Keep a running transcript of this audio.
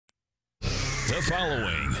The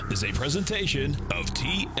following is a presentation of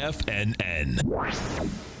TFNN.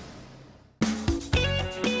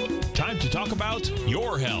 Time to talk about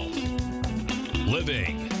your health.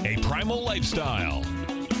 Living a primal lifestyle.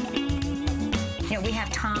 You know, we have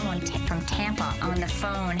Tom from Tampa on the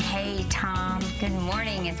phone. Hey, Tom. Good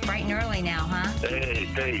morning. It's bright and early now, huh? Hey,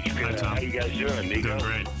 thanks. Good. How you guys doing, Nico? Doing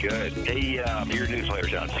great. Good. Hey, your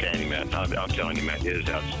newsletter's outstanding, man. I'm telling you, man, it is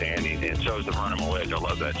outstanding. And so is the Primal Edge. I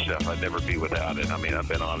love that stuff. I'd never be without it. I mean, I've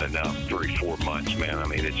been on it now 3-4 months, man. I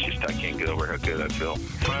mean, it's just, I can't get over how good I feel.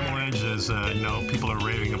 Primal Edge is, people are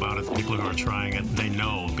raving about it. People who are trying it, they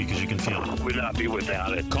know because you can feel it. Would not be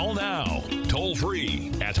without it. Call now, toll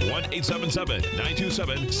free at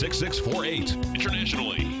 1-877-927-6648.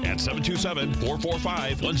 Internationally at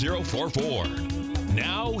 727-445-1044.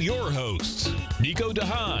 Now your hosts, Nico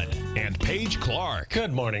Haan and Paige Clark.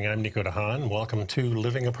 Good morning, I'm Nico Haan. Welcome to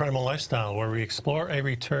Living a Primal Lifestyle, where we explore a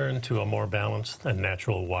return to a more balanced and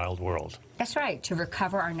natural wild world. That's right, to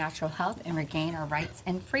recover our natural health and regain our rights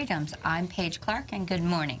and freedoms. I'm Paige Clark, and good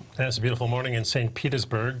morning. It's a beautiful morning in St.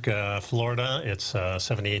 Petersburg, Florida. It's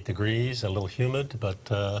 78 degrees, a little humid,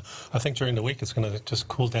 but I think during the week it's going to just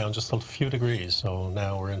cool down just a few degrees, so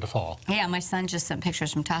now we're into fall. Yeah, my son just sent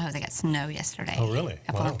pictures from Tahoe. They got snow yesterday. Oh, really?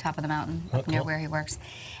 Up Wow. on top of the mountain, up near where he works.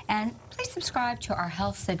 And please subscribe to our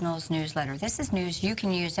Health Signals newsletter. This is news you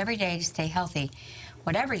can use every day to stay healthy,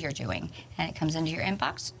 whatever you're doing, and it comes into your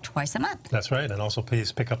inbox twice a month. That's right, and also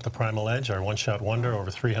please pick up the Primal Edge, our one-shot wonder,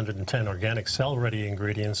 over 310 organic cell-ready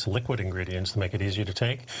ingredients, liquid ingredients to make it easier to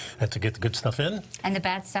take and to get the good stuff in. And the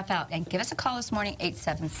bad stuff out. And give us a call this morning,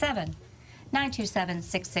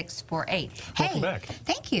 877-927-6648. Welcome back.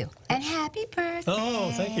 Thank you, and happy birthday.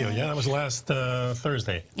 Oh, thank you. Yeah, it was last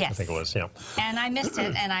Thursday. Yes. I think it was, yeah. And I missed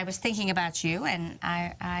it, and I was thinking about you, and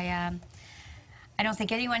I don't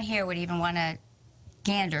think anyone here would even want to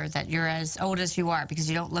gander that you're as old as you are, because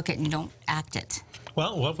you don't look it and you don't act it.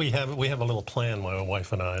 Well, what we have a little plan, my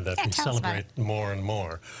wife and I, that we celebrate more and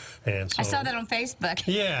more. And so, I saw that on Facebook.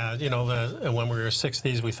 Yeah, you know, when we were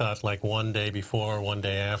 60s, we thought like one day before, one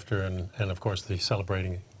day after, and of course the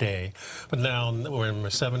celebrating day. But now we're in the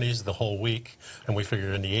 70s, the whole week, and we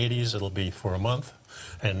figure in the 80s it'll be for a month,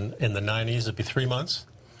 and in the 90s it'll be 3 months.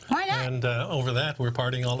 Why not? And over that, we're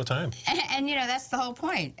partying all the time. And you know, that's the whole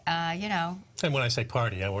point, you know. And when I say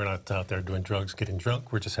party, we're not out there doing drugs, getting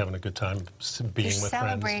drunk. We're just having a good time being with friends.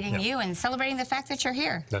 Celebrating you and celebrating the fact that you're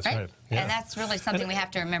here. That's right. Yeah. And that's really something we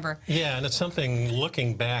have to remember. Yeah, and it's something,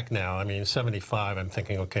 looking back now, I mean, 75, I'm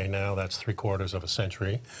thinking, okay, now that's 3/4 of a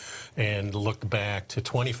century. And looked back to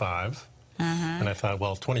 25, and I thought,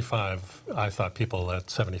 well, 25, I thought people at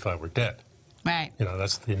 75 were dead. Right. You know,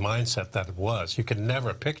 that's the mindset that it was. You could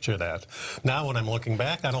never picture that. Now, when I'm looking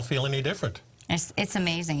back, I don't feel any different. It's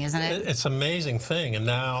amazing, isn't it? It's an amazing thing, and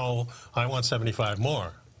now I want 75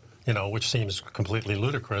 more, you know, which seems completely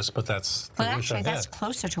ludicrous, but that's the well, wish I actually, had. that's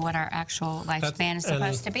closer to what our actual lifespan is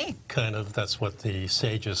supposed to be. Kind of, that's what the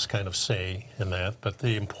sages kind of say in that. But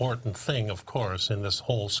the important thing, of course, in this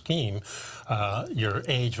whole scheme, your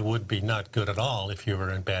age would be not good at all if you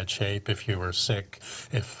were in bad shape, if you were sick,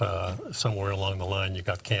 if somewhere along the line you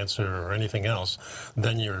got cancer or anything else,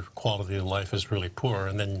 then your quality of life is really poor,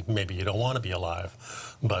 and then maybe you don't want to be alive.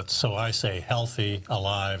 But so I say healthy,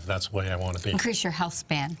 alive, that's the way I want to be. Increase your health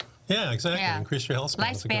span. Yeah, exactly. Yeah. Increase your health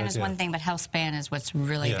span. Lifespan is one thing, but health span is what's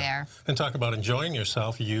really there. And talk about enjoying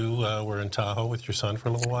yourself. You were in Tahoe with your son for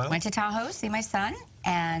a little while. Went to Tahoe, see my son,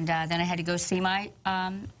 and then I had to go see my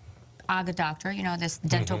AGA doctor, you know, this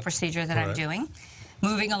dental procedure that I'm doing.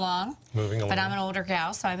 Moving along. But I'm an older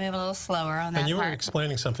gal, so I move a little slower on that part. And you were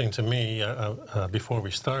explaining something to me before we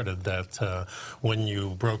started, that when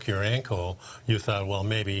you broke your ankle, you thought, well,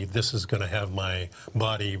 maybe this is going to have my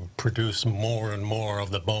body produce more and more of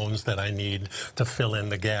the bones that I need to fill in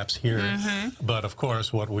the gaps here. But, of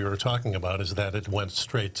course, what we were talking about is that it went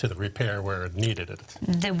straight to the repair where it needed it.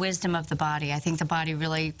 The wisdom of the body. I think the body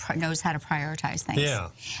really knows how to prioritize things. Yeah.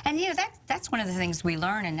 And, you know, that's one of the things we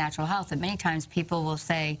learn in natural health, that many times people will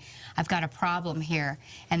say, I've got a problem here,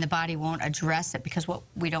 and the body won't address it, because what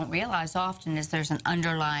we don't realize often is there's an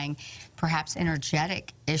underlying, perhaps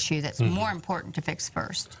energetic issue that's more important to fix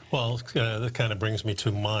first. Well, that kind of brings me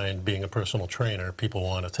to mind, being a personal trainer. People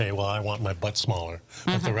want to say, well, I want my butt smaller,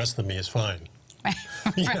 but the rest of me is fine.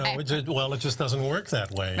 You know, well, it just doesn't work that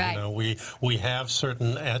way. Right. You know, we have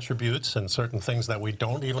certain attributes and certain things that we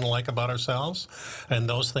don't even like about ourselves, and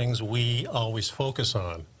those things we always focus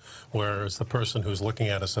on, whereas the person who's looking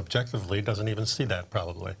at us objectively doesn't even see that,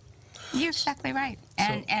 probably. You're exactly right.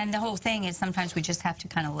 And the whole thing is sometimes we just have to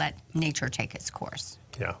kind of let nature take its course.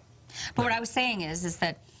 Yeah. But what I was saying is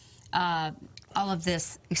that all of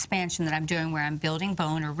this expansion that I'm doing where I'm building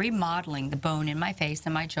bone or remodeling the bone in my face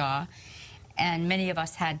and my jaw. And many of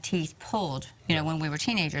us had teeth pulled, you know, when we were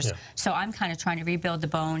teenagers. Yeah. So I'm kind of trying to rebuild the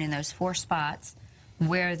bone in those 4 spots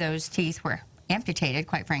where those teeth were amputated,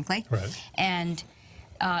 quite frankly. Right. And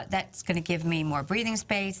that's going to give me more breathing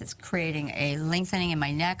space. It's creating a lengthening in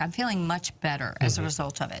my neck. I'm feeling much better as a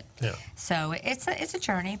result of it. Yeah. So it's a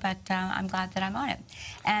journey, but I'm glad that I'm on it.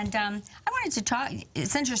 And I wanted to talk,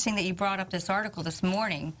 it's interesting that you brought up this article this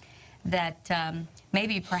morning that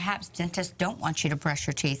maybe perhaps dentists don't want you to brush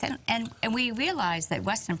your teeth. And we realized that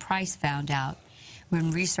Weston Price found out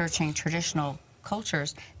when researching traditional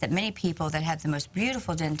cultures that many people that have the most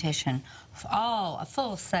beautiful dentition, a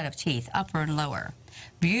full set of teeth, upper and lower,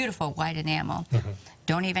 beautiful white enamel,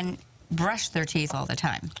 don't even brush their teeth all the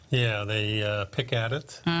time. Yeah, they pick at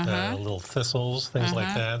it, little thistles, things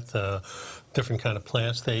like that, different kind of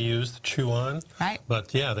plants they use to chew on. Right.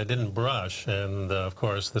 But yeah, they didn't brush, and of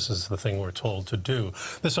course, this is the thing we're told to do.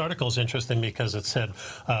 This article is interesting because it said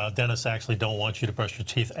dentists actually don't want you to brush your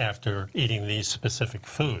teeth after eating these specific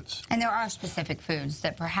foods. And there are specific foods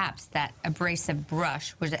that perhaps that abrasive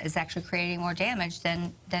brush is actually creating more damage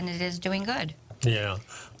than it is doing good. Yeah.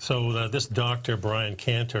 So this doctor, Brian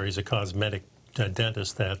Cantor, he's a cosmetic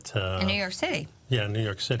dentist that... in New York City. Yeah, New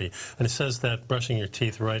York City. And it says that brushing your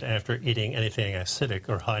teeth right after eating anything acidic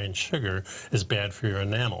or high in sugar is bad for your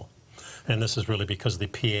enamel. And this is really because the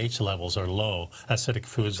pH levels are low. Acidic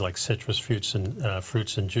foods like citrus fruits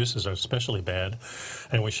and juices are especially bad.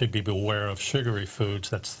 And we should be aware of sugary foods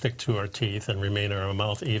that stick to our teeth and remain in our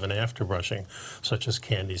mouth even after brushing, such as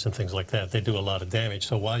candies and things like that. They do a lot of damage.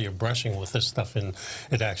 So while you're brushing with this stuff in,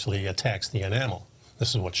 it actually attacks the enamel.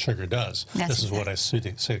 This is what sugar does. This is what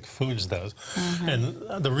acidic foods does. And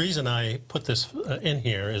the reason I put this in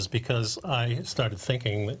here is because I started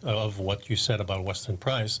thinking of what you said about Weston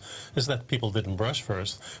Price, is that people didn't brush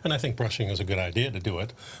first. And I think brushing is a good idea to do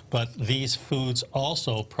it. But these foods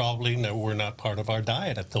also probably were not part of our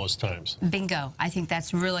diet at those times. Bingo. I think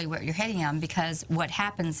that's really what you're hitting on, because what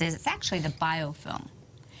happens is it's actually the biofilm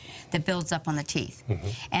that builds up on the teeth.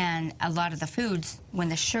 And a lot of the foods, when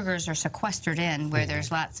the sugars are sequestered in, where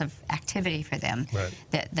there's lots of activity for them,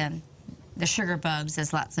 the sugar bugs,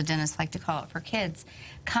 as lots of dentists like to call it for kids,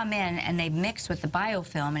 come in and they mix with the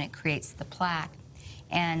biofilm and it creates the plaque.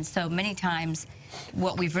 And so many times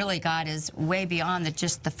what we've really got is way beyond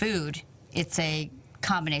just the food. It's a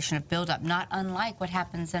combination of buildup, not unlike what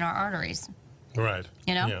happens in our arteries. Right.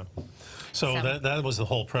 You know? Yeah. So that was the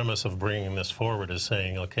whole premise of bringing this forward, is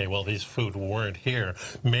saying, okay, well, these food weren't here.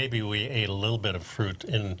 Maybe we ate a little bit of fruit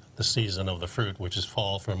in the season of the fruit, which is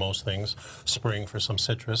fall for most things, spring for some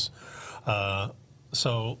citrus.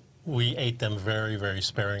 So we ate them very, very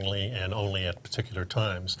sparingly and only at particular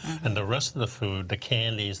times. And the rest of the food, the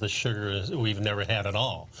candies, the sugars, we've never had at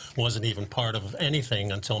all. Wasn't even part of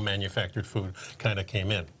anything until manufactured food kind of came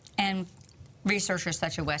in. And researchers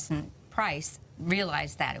such as Weston Price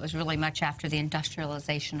realized that it was really much after the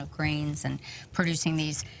industrialization of grains and producing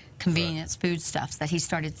these convenience foodstuffs that he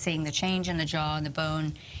started seeing the change in the jaw and the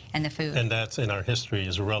bone and the food. And that's in our history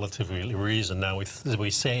is relatively recent. Now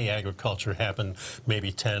we say agriculture happened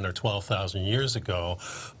maybe 10 or 12,000 years ago,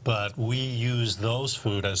 but we use those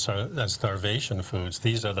food as starvation foods.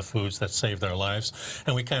 These are the foods that saved our lives,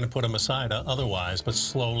 and we kind of put them aside otherwise. But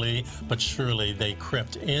slowly but surely they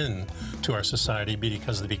crept in to our society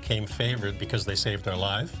because they became favored because they saved our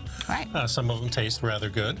life. Right. Some of them taste rather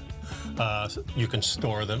good. You can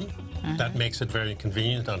store them. That makes it very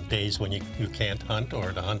convenient on days when you can't hunt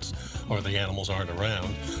or the animals aren't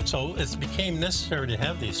around. So it became necessary to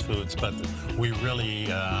have these foods, but we really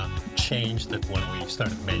changed it when we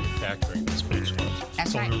started manufacturing these foods for us.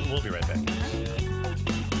 That's right. We'll be right back.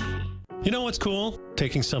 You know what's cool?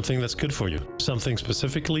 Taking something that's good for you. Something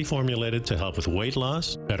specifically formulated to help with weight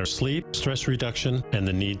loss, better sleep, stress reduction, and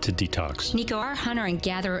the need to detox. Nico, our hunter and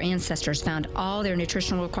gatherer ancestors found all their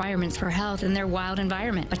nutritional requirements for health in their wild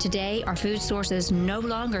environment. But today, our food sources no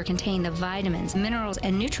longer contain the vitamins, minerals,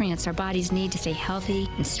 and nutrients our bodies need to stay healthy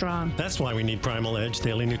and strong. That's why we need Primal Edge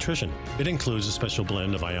Daily Nutrition. It includes a special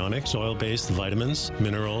blend of ionic, soil-based vitamins,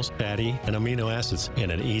 minerals, fatty, and amino acids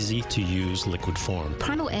in an easy-to-use liquid form.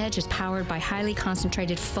 Primal Edge is powered by highly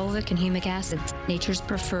concentrated fulvic and humic acids, nature's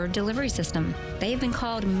preferred delivery system. They have been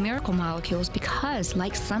called miracle molecules because,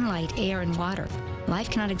 like sunlight, air, and water, life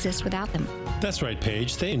cannot exist without them. That's right,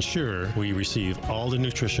 Paige. They ensure we receive all the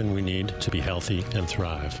nutrition we need to be healthy and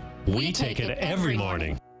thrive. We take it every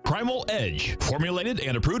morning. Primal Edge, formulated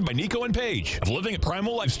and approved by Nico and Paige of Living a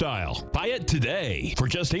Primal Lifestyle. Buy it today for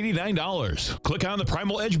just $89. Click on the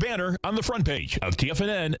Primal Edge banner on the front page of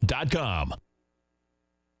TFNN.com.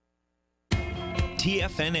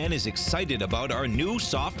 TFNN is excited about our new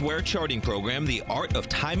software charting program, The Art of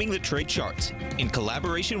Timing the Trade Charts. In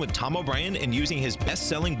collaboration with Tom O'Brien and using his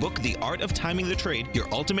best-selling book, The Art of Timing the Trade, Your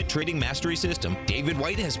Ultimate Trading Mastery System, David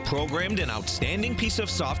White has programmed an outstanding piece of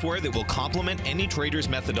software that will complement any trader's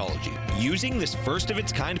methodology. Using this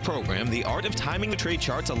first-of-its-kind program, The Art of Timing the Trade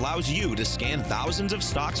Charts allows you to scan thousands of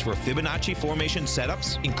stocks for Fibonacci formation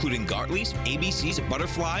setups, including Gartley's, ABC's,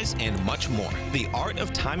 butterflies, and much more. The Art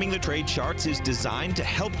of Timing the Trade Charts is designed to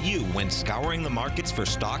help you when scouring the markets for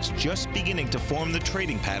stocks just beginning to form the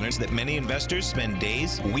trading patterns that many investors spend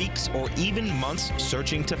days, weeks, or even months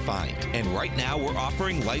searching to find. And right now, we're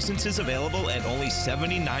offering licenses available at only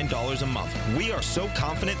 $79 a month. We are so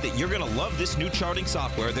confident that you're going to love this new charting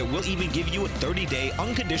software that will even give you a 30-day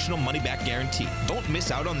unconditional money-back guarantee. Don't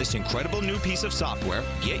miss out on this incredible new piece of software.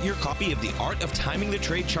 Get your copy of The Art of Timing the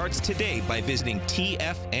Trade Charts today by visiting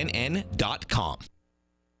TFNN.com.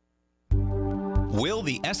 Will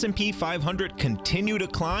the S&P 500 continue to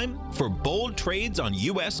climb? For bold trades on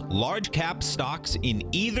U.S. large-cap stocks in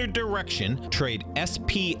either direction, trade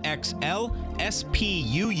SPXL,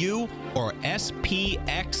 SPUU, or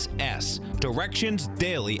SPXS. Directions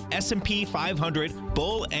Daily S&P 500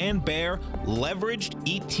 Bull and Bear Leveraged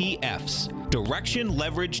ETFs. Direction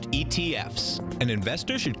Leveraged ETFs. An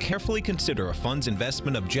investor should carefully consider a fund's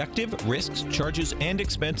investment objective, risks, charges, and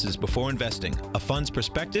expenses before investing. A fund's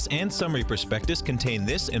prospectus and summary prospectus contain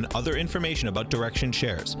this and other information about Direction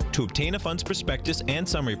shares. To obtain a fund's prospectus and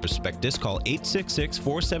summary prospectus, call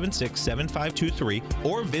 866-476-7523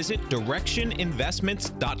 or visit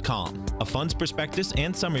directioninvestments.com. A fund's prospectus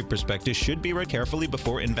and summary prospectus should be read carefully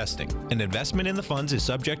before investing. An investment in the funds is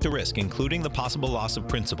subject to risk, including the possible loss of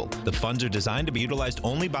principal. The funds are designed to be utilized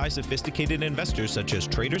only by sophisticated investors such as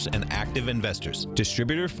traders and active investors.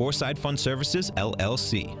 Distributor Foreside Fund Services,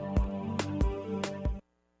 LLC.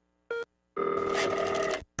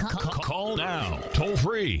 Call now, toll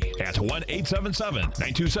free at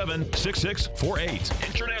 1-877-927-6648.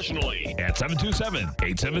 Internationally at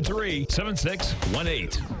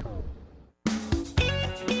 727-873-7618.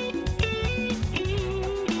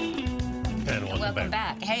 Welcome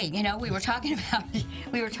back. Hey, you know, we were talking about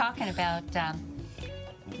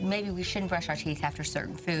maybe we shouldn't brush our teeth after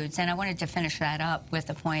certain foods, and I wanted to finish that up with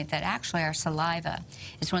the point that actually our saliva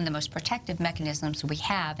is one of the most protective mechanisms we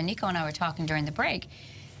have. And Nico and I were talking during the break.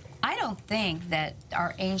 I don't think that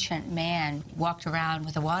our ancient man walked around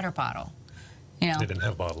with a water bottle. You know, they didn't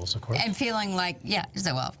have bottles, of course. And feeling like, yeah,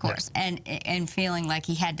 so well, of course, yeah. and feeling like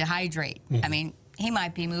he had to hydrate. Mm-hmm. I mean, he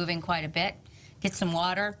might be moving quite a bit, get some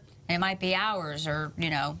water. It might be hours or, you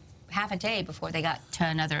know, half a day before they got to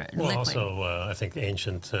another liquid. Also, I think the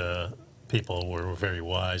ancient people were very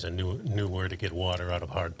wise and knew where to get water out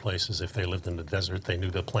of hard places. If they lived in the desert, they knew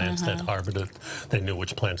the plants that harbored it. They knew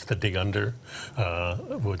which plants to dig under,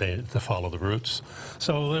 to follow the roots.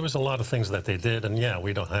 So there was a lot of things that they did. And, yeah,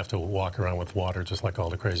 we don't have to walk around with water just like all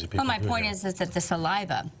the crazy people. Well, my point is that the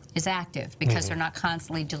saliva is active because they're not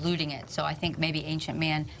constantly diluting it. So I think maybe ancient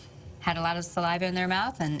man had a lot of saliva in their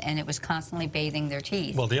mouth, and it was constantly bathing their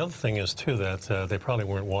teeth. Well, the other thing is, too, that they probably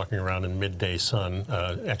weren't walking around in midday sun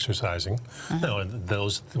exercising. No,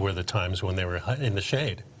 those were the times when they were in the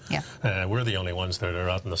shade. Yeah. We're the only ones that are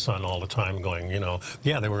out in the sun all the time going, you know,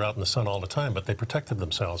 yeah, they were out in the sun all the time, but they protected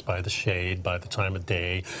themselves by the shade, by the time of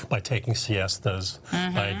day, by taking siestas,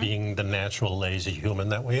 by being the natural lazy human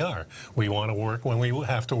that we are. We want to work when we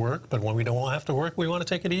have to work, but when we don't have to work, we want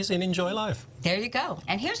to take it easy and enjoy life. There you go.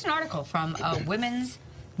 And here's an article from Women's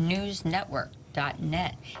News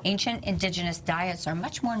Network.net. Ancient indigenous diets are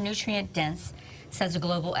much more nutrient dense, says a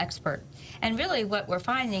global expert. And really what we're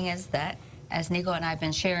finding is that, as Nico and I have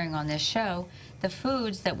been sharing on this show, the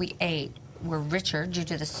foods that we ate were richer due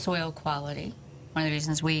to the soil quality. One of the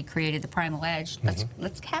reasons we created the Primal Edge.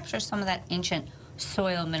 Let's capture some of that ancient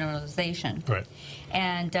soil mineralization. Right.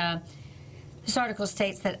 And this article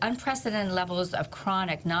states that unprecedented levels of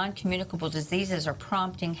chronic, non-communicable diseases are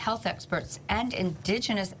prompting health experts and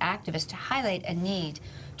indigenous activists to highlight a need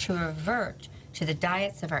to revert to the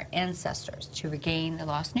diets of our ancestors to regain the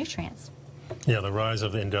lost nutrients. Yeah, the rise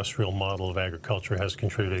of the industrial model of agriculture has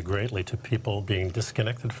contributed greatly to people being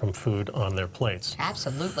disconnected from food on their plates.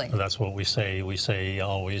 Absolutely. And that's what we say. We say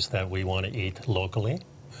always that we want to eat locally.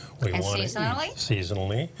 We want to eat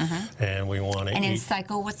seasonally. And we want to eat... And in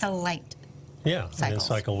cycle with the light. Yeah, and in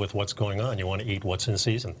cycle with what's going on. You want to eat what's in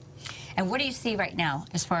season. And what do you see right now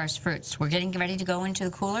as far as fruits? We're getting ready to go into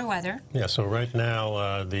the cooler weather. Yeah, so right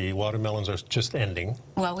now the watermelons are just ending.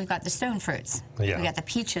 Well, we've got the stone fruits. Yeah. We've got the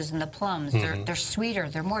peaches and the plums. They're sweeter.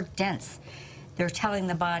 They're more dense. They're telling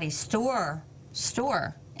the body, store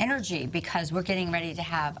energy because we're getting ready to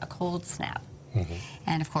have a cold snap.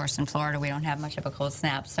 And of course, in Florida, we don't have much of a cold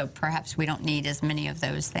snap, so perhaps we don't need as many of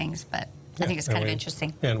those things, but I think it's kind of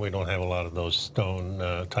interesting. And we don't have a lot of those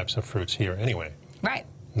stone types of fruits here anyway. Right.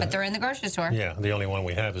 But they're in the grocery store. Yeah, the only one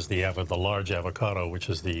we have is the large avocado, which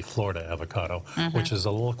is the Florida avocado, which is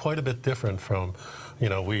quite a bit different from,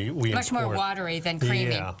 we much more watery than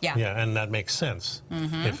creamy. Yeah, and that makes sense.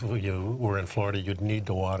 If you were in Florida, you'd need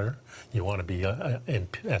the water. You want to be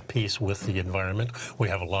at peace with the environment. We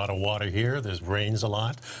have a lot of water here. There's rains a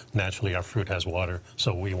lot. Naturally, our fruit has water,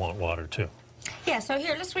 so we want water too. Yeah, so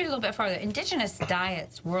here, let's read a little bit farther. Indigenous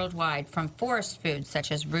diets worldwide from forest foods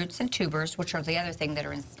such as roots and tubers, which are the other thing that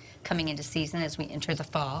are coming into season as we enter the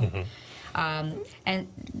fall, and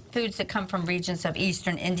foods that come from regions of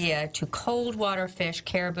eastern India to cold water fish,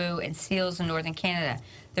 caribou, and seals in northern Canada.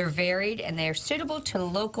 They're varied and they're suitable to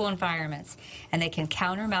local environments, and they can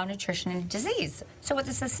counter malnutrition and disease. So what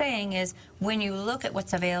this is saying is when you look at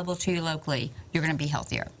what's available to you locally, you're going to be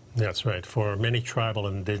healthier. That's right. For many tribal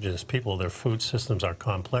and indigenous people, their food systems are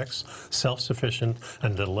complex, self-sufficient,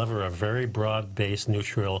 and deliver a very broad-based,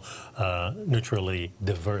 neutrally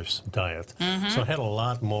diverse diet. So it had a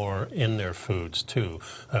lot more in their foods, too.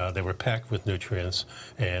 They were packed with nutrients,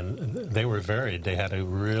 and they were varied. They had a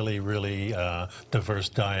really, really diverse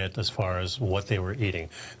diet as far as what they were eating.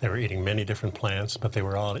 They were eating many different plants, but they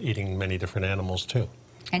were all eating many different animals, too.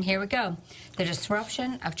 And here we go. The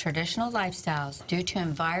disruption of traditional lifestyles due to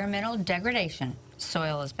environmental degradation,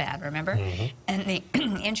 soil is bad, remember? And the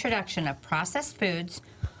introduction of processed foods,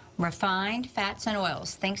 refined fats and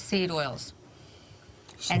oils, think seed oils,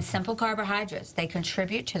 and simple carbohydrates. They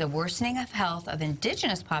contribute to the worsening of health of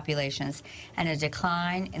indigenous populations and a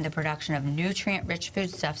decline in the production of nutrient-rich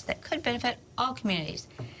foodstuffs that could benefit all communities.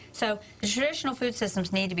 So the traditional food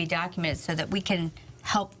systems need to be documented so that we can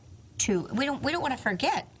help we don't want to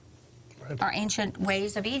forget our ancient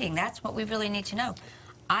ways of eating. That's what we really need to know.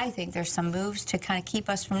 I think there's some moves to kind of keep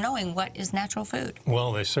us from knowing what is natural food.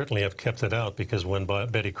 Well, they certainly have kept it out, because when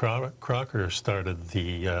Betty Crocker started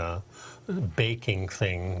the baking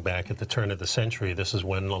thing back at the turn of the century, this is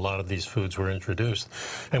when a lot of these foods were introduced.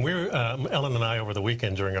 And we were, Ellen and I, over the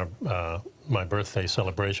weekend during our my birthday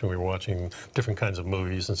celebration, we were watching different kinds of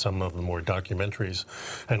movies, and some of them were documentaries.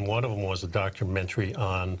 And one of them was a documentary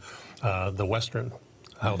on the Western,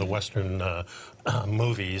 how the Western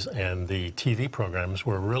movies and the TV programs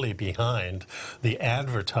were really behind the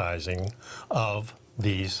advertising of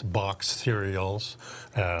these boxed cereals,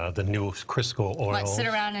 the new Crisco oils. Like sit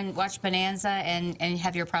around and watch Bonanza and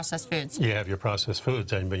have your processed foods. You have your processed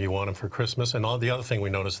foods, but you want them for Christmas. And all the other thing we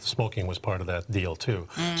noticed, the smoking was part of that deal too.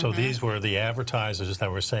 So these were the advertisers that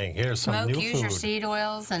were saying, here's some new food. Use your seed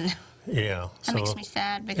oils. And yeah. That makes me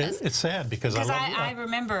sad, because it's sad because I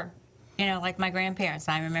remember, like my grandparents,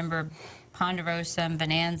 I remember Ponderosa and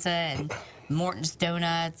Bonanza and Morton's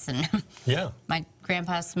Donuts and my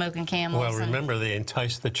grandpa's smoking Camels. Well, remember, they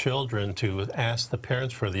enticed the children to ask the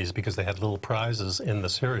parents for these because they had little prizes in the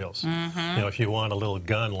cereals. If you want a little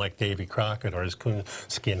gun like Davy Crockett or his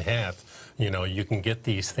coonskin hat, you can get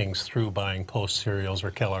these things through buying Post cereals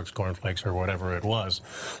or Kellogg's Corn Flakes or whatever it was.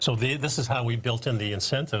 So this is how we built in the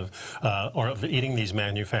incentive of eating these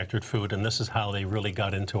manufactured food, and this is how they really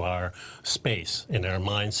got into our space, in our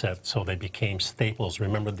mindset, so they became staples.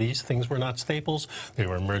 Remember, these things were not staples. They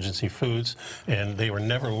were emergency foods, and they were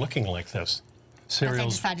never looking like this. Cereals. But they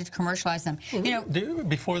decided to commercialize them.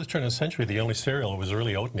 Before the turn of the century, the only cereal was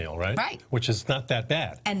really oatmeal, right? Right. Which is not that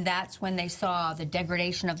bad. And that's when they saw the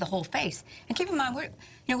degradation of the whole face. And keep in mind,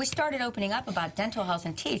 we started opening up about dental health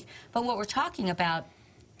and teeth, but what we're talking about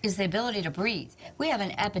is the ability to breathe. We have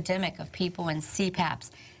an epidemic of people in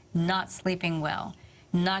CPAPs not sleeping well,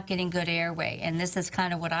 not getting good airway, and this is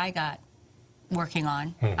kind of what I got working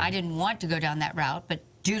on. I didn't want to go down that route, but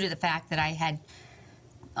due to the fact that I had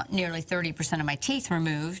nearly 30% of my teeth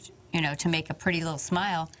removed, to make a pretty little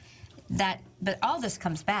smile, but all this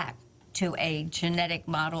comes back to a genetic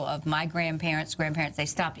model of my grandparents. They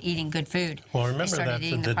stopped eating good food. Well, remember that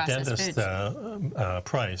the dentist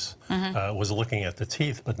Price was looking at the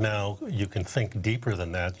teeth, but now you can think deeper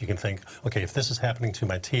than that. You can think, okay, if this is happening to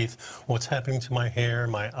my teeth, what's happening to my hair,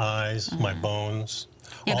 my eyes, my bones,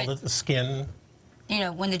 all the skin?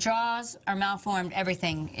 When the jaws are malformed,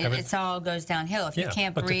 it all goes downhill. If you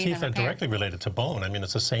can't breathe. But the teeth are directly related to bone. I mean,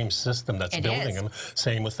 it's the same system that's building them.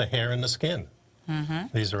 Same with the hair and the skin.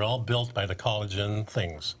 These are all built by the collagen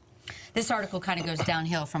things. this article kind of goes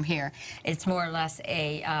downhill from here. It's more or less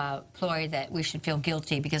a ploy that we should feel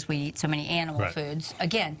guilty because we eat so many animal foods.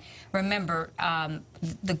 Again, remember,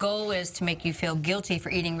 the goal is to make you feel guilty for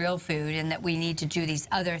eating real food, and that we need to do these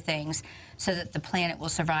other things so that the planet will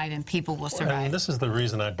survive and people will survive. And this is the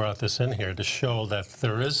reason I brought this in here, to show that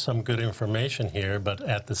there is some good information here, but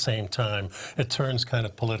at the same time, it turns kind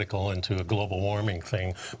of political into a global warming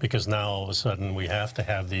thing, because now all of a sudden we have to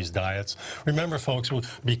have these diets. Remember, folks,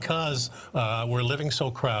 because we're living so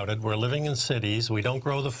crowded, we're living in cities, we don't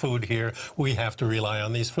grow the food here, we have to rely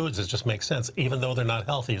on these foods. It just makes sense, even though they're not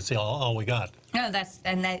healthy. It's all we got. No,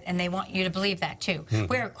 and they want you to believe that too.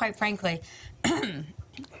 We're, quite frankly,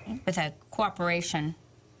 with a cooperation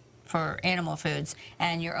for animal foods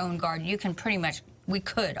and your own garden, you can pretty much, we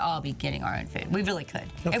could all be getting our own food. We really could,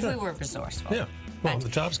 if we were resourceful. Yeah. Well, the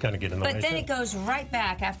job's kind of getting in the way. But then it goes right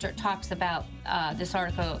back after it talks about, this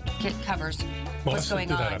article covers what's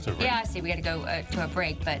going on. Yeah, I see. We got to go to a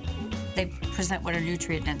break, but they present what are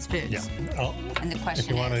nutrient-dense foods. Yeah. And the question is, if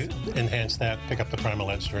you want to enhance that, pick up the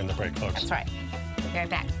Primal Edge during the break, folks. That's right. Be right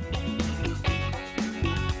back.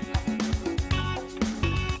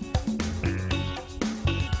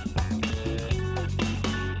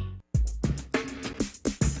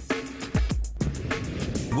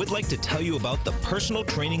 Would like to tell you about the personal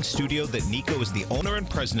training studio that Nico is the owner and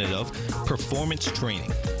president of, Performance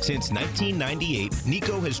Training. Since 1998,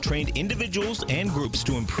 Nico has trained individuals and groups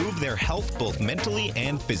to improve their health both mentally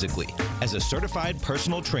and physically. As a certified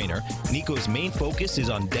personal trainer, Nico's main focus is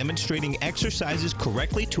on demonstrating exercises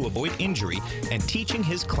correctly to avoid injury and teaching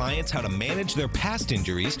his clients how to manage their past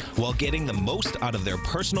injuries while getting the most out of their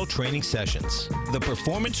personal training sessions. The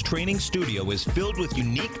Performance Training Studio is filled with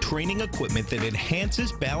unique training equipment that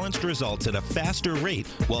enhances balanced results at a faster rate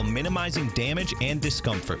while minimizing damage and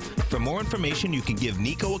discomfort. For more information, you can give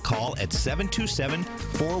Nico a call at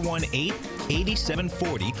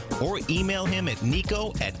 727-418-8740 or email him at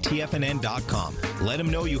nico@tfnn.com. Let him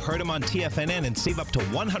know you heard him on TFNN and save up to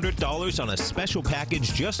 $100 on a special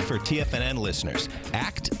package just for TFNN listeners.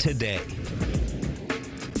 Act today.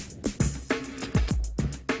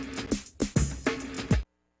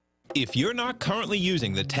 If you're not currently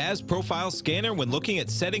using the TAS Profile Scanner when looking at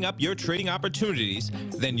setting up your trading opportunities,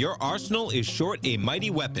 then your arsenal is short a mighty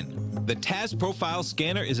weapon. The TAS Profile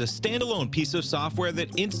Scanner is a standalone piece of software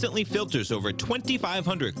that instantly filters over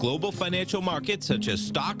 2,500 global financial markets such as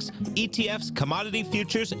stocks, ETFs, commodity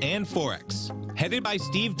futures, and Forex. Headed by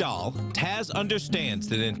Steve Dahl, TAS understands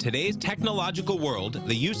that in today's technological world,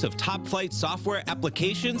 the use of top-flight software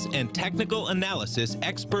applications and technical analysis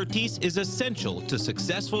expertise is essential to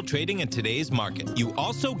successful trading in today's market. You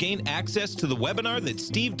also gain access to the webinar that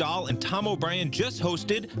Steve Dahl and Tom O'Brien just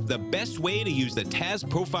hosted, The Best Way to Use the TAS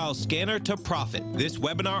Profile Scanner to Profit. This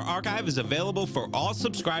webinar archive is available for all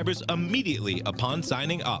subscribers immediately upon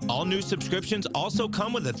signing up. All new subscriptions also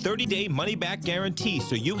come with a 30-day money-back guarantee,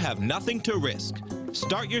 so you have nothing to risk.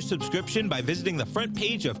 Start your subscription by visiting the front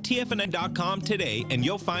page of TFNN.com today, and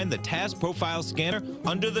you'll find the TAS Profile Scanner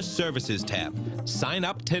under the Services tab. Sign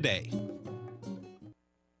up today.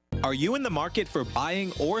 Are you in the market for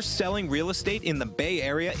buying or selling real estate in the Bay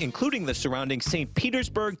Area, including the surrounding St.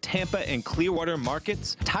 Petersburg, Tampa, and Clearwater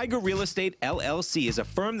markets? Tiger Real Estate LLC is a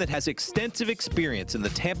firm that has extensive experience in the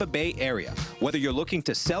Tampa Bay area. Whether you're looking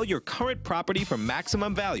to sell your current property for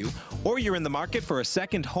maximum value, or you're in the market for a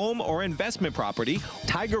second home or investment property,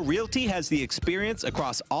 Tiger Realty has the experience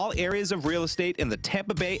across all areas of real estate in the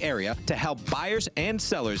Tampa Bay area to help buyers and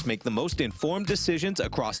sellers make the most informed decisions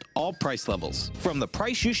across all price levels. From the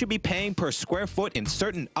price you should be paying per square foot in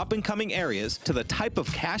certain up-and-coming areas to the type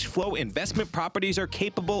of cash flow investment properties are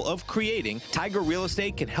capable of creating, Tiger Real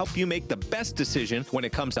Estate can help you make the best decision when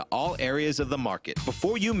it comes to all areas of the market.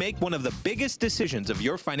 Before you make one of the biggest decisions of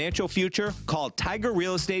your financial future, call Tiger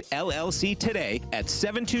Real Estate LLC today at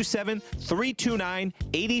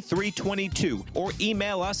 727-329-8322 or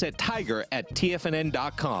email us at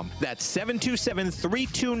tiger@tfnn.com. That's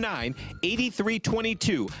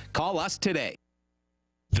 727-329-8322. Call us today.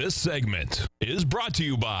 This segment is brought to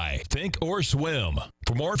you by Think or Swim.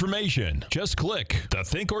 For more information, just click the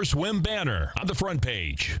Think or Swim banner on the front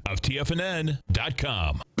page of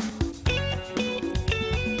TFNN.com.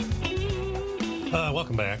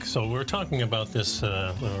 Welcome back. So we're talking about this,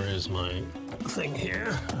 where is my thing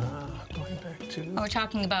here? Going back to... We're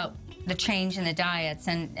talking about the change in the diets,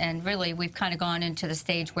 and really we've kind of gone into the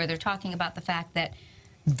stage where they're talking about the fact that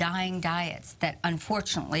dying diets, that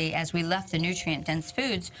unfortunately, as we left the nutrient-dense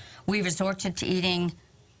foods, we resorted to eating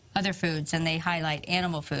other foods, and they highlight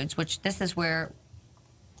animal foods, which this is where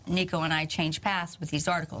Nico and I change paths with these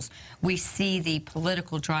articles. We see the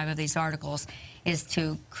political drive of these articles is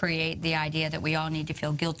to create the idea that we all need to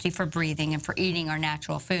feel guilty for breathing and for eating our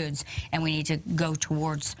natural foods, and we need to go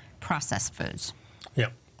towards processed foods. Yeah.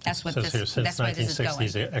 That's what Since this, that's why this is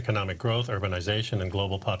 1960s, going. economic growth, urbanization, and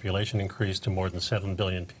global population increase to more than 7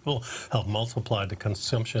 billion people have multiplied the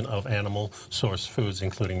consumption of animal-sourced foods,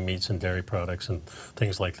 including meats and dairy products and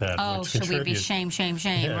things like that. Oh, which should we be shame,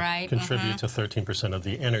 right? Contribute to 13% of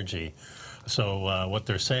the energy. So what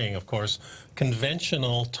they're saying, of course,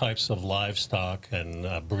 conventional types of livestock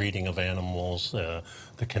and breeding of animals, the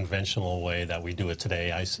conventional way that we do it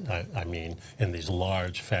today, I mean, in these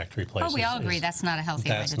large factory places. Oh, we all agree that's not a healthy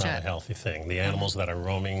way to do it. That's not a healthy thing. The animals that are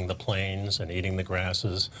roaming the plains and eating the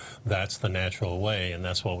grasses, that's the natural way, and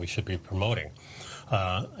that's what we should be promoting.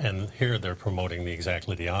 And here they're promoting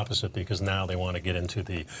exactly the opposite, because now they want to get into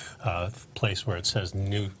the place where it says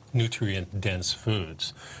nutrient-dense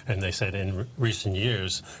foods. And they said in recent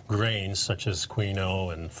years, grains such as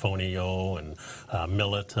quinoa and fonio and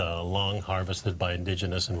millet, long harvested by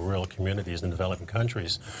indigenous and rural communities in developing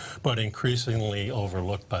countries, but increasingly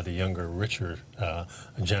overlooked by the younger, richer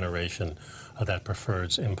generation that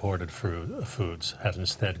prefers imported foods, have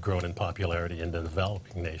instead grown in popularity in the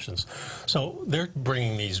developing nations. So they're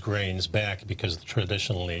bringing these grains back because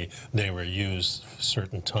traditionally they were used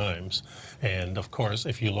certain times. And of course,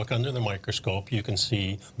 if you look under the microscope, you can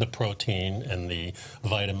see the protein and the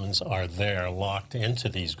vitamins are there locked into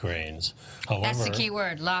these grains. However, that's the key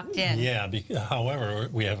word, locked in. Yeah, however,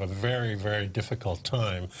 we have a very, very difficult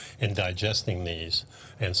time in digesting these,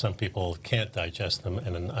 and some people can't digest them,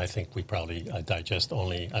 and I think we probably digest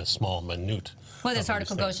only a small minute. Well, this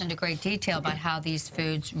article goes into great detail about how these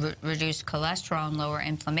foods reduce cholesterol and lower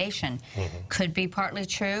inflammation. Could be partly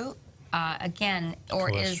true. Again,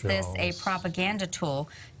 or is this a propaganda tool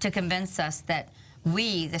to convince us that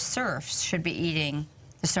we, the serfs, should be eating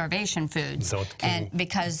the starvation foods?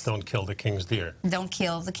 Don't kill the king's deer. Don't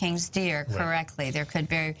kill the king's deer, correctly. There could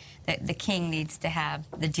be, the king needs to have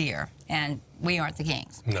the deer, and we aren't the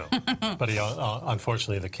kings. No, but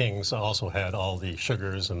unfortunately the kings also had all the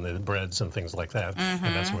sugars and the breads and things like that,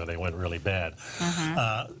 and that's where they went really bad.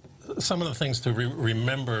 Some of the things to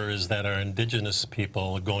remember is that our indigenous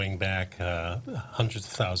people, going back hundreds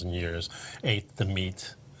of thousands of years, ate the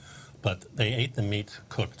meat, but they ate the meat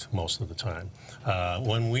cooked most of the time.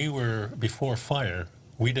 When we were before fire,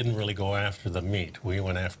 we didn't really go after the meat. We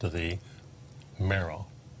went after the marrow.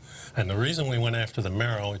 And the reason we went after the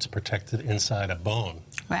marrow, it's protected inside a bone.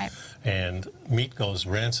 Right. And meat goes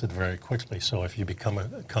rancid very quickly. So if you come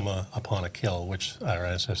upon a kill, which our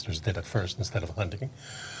ancestors did at first instead of hunting,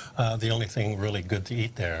 the only thing really good to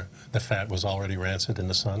eat there, the fat was already rancid in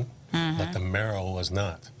the sun, but the marrow was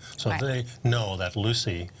not. So they know that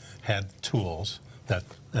Lucy had tools that,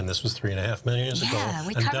 and this was 3.5 million years ago,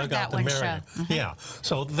 and dug out the marrow. Yeah,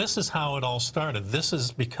 so this is how it all started. This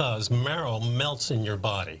is because marrow melts in your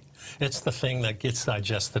body. It's the thing that gets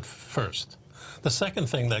digested first. The second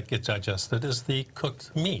thing that gets digested is the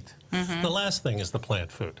cooked meat. The last thing is the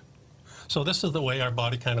plant food. So this is the way our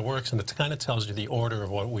body kind of works, and it kind of tells you the order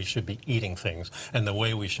of what we should be eating things and the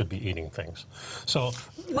way we should be eating things. So,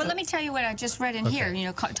 well, let me tell you what I just read in here, you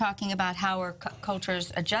know, talking about how our culture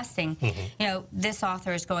is adjusting. You know, this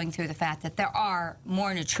author is going through the fact that there are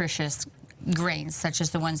more nutritious grains, such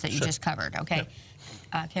as the ones that you just covered, okay?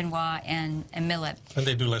 Quinoa and millet. And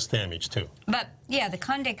they do less damage, too. But, yeah, the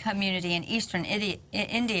Khande community in eastern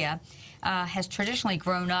India has traditionally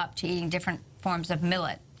grown up to eating different forms of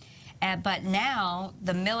millet. But now,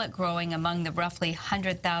 the millet growing among the roughly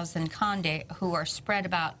 100,000 Khande, who are spread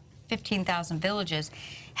about 15,000 villages,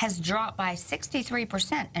 has dropped by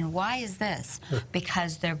 63%. And why is this?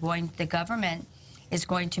 Because the government is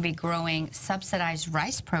going to be growing subsidized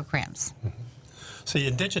rice programs. See,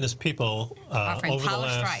 indigenous people,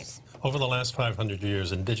 over the last 500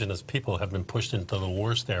 years, indigenous people have been pushed into the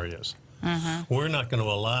worst areas. We're not going to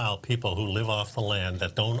allow people who live off the land,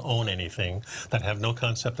 that don't own anything, that have no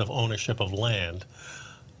concept of ownership of land,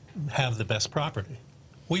 have the best property.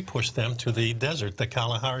 We push them to the desert, the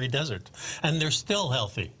Kalahari Desert, and they're still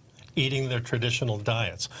healthy, eating their traditional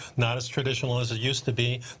diets. Not as traditional as it used to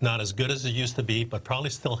be, not as good as it used to be, but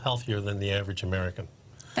probably still healthier than the average American.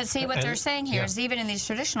 But see, what they're saying here is even in these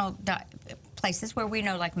traditional places where we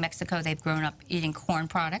know, like Mexico, they've grown up eating corn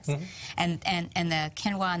products, and the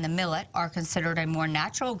quinoa and the millet are considered a more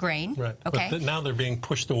natural grain. Right. Okay. But now they're being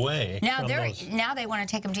pushed away. Now they want to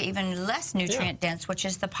take them to even less nutrient dense, which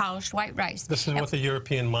is the polished white rice. This is what the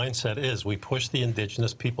European mindset is. We push the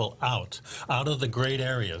indigenous people out of the great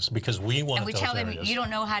areas because we want. And we tell them, you don't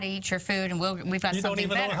know how to eat your food, and we've got something better. You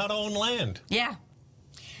don't even know how to own land. Yeah.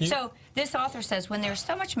 So this author says, when there's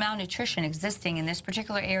so much malnutrition existing in this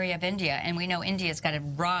particular area of India, and we know India's got a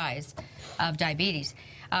rise of diabetes,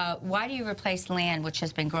 why do you replace land which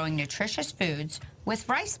has been growing nutritious foods with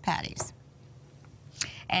rice paddies?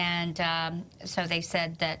 And so they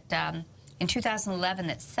said that in 2011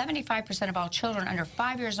 that 75% of all children under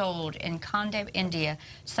 5 years old in Kandeh, India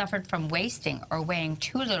suffered from wasting or weighing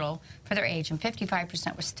too little for their age, and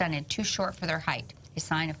 55% were stunted, too short for their height, a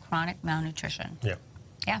sign of chronic malnutrition. Yeah.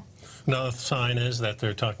 Yeah. Another sign is that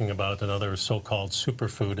they're talking about another so-called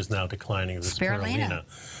superfood is now declining, the spirulina.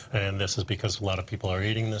 And this is because a lot of people are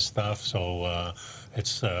eating this stuff, so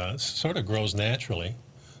it's sort of grows naturally.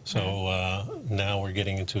 So now we're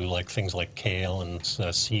getting into like things like kale and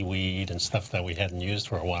seaweed and stuff that we hadn't used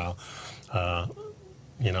for a while.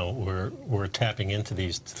 You know, we're tapping into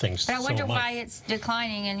these things so much. But I wonder why it's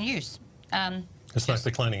declining in use. It's not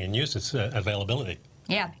declining in use, it's availability.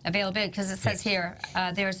 Yeah, availability, because it says here,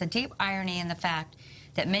 there's a deep irony in the fact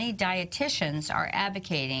that many dietitians are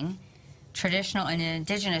advocating traditional and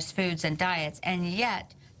indigenous foods and diets, and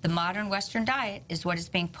yet the modern Western diet is what is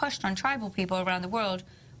being pushed on tribal people around the world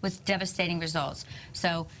with devastating results.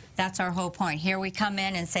 So that's our whole point. Here we come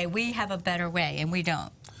in and say we have a better way, and we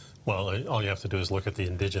don't. Well, all you have to do is look at the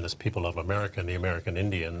indigenous people of America and the American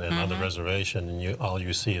Indian and on the reservation, and all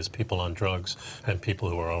you see is people on drugs and people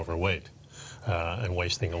who are overweight. And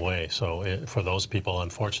wasting away. So for those people,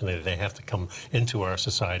 unfortunately, they have to come into our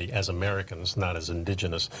society as Americans, not as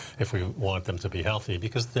indigenous, if we want them to be healthy,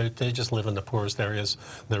 because they just live in the poorest areas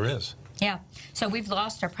there is. Yeah. So we've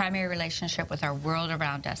lost our primary relationship with our world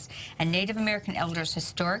around us. And Native American elders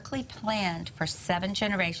historically planned for 7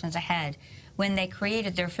 generations ahead when they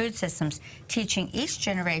created their food systems, teaching each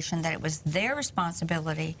generation that it was their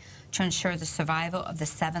responsibility to ensure the survival of the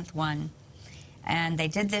 7th one. And they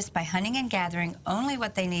did this by hunting and gathering only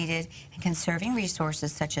what they needed and conserving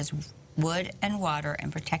resources such as wood and water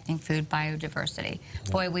and protecting food biodiversity.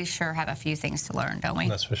 Boy, we sure have a few things to learn, don't we?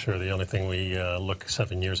 That's for sure. The only thing we look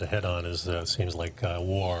 7 years ahead on is, seems like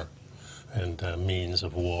war and means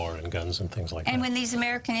of war and guns and things like that. And when these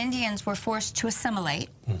American Indians were forced to assimilate,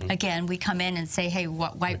 again, we come in and say, hey,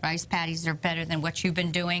 white rice paddies are better than what you've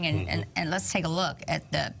been doing, and let's take a look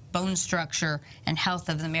at the bone structure and health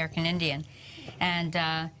of the American Indian. And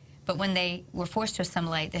but when they were forced to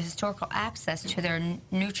assimilate, the historical access to their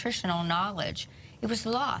nutritional knowledge, it was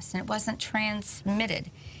lost and it wasn't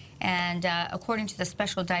transmitted. And according to the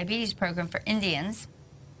Special Diabetes Program for Indians,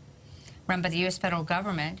 run by the U.S. federal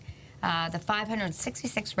government, the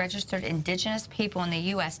 566 registered indigenous people in the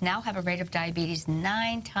U.S. now have a rate of diabetes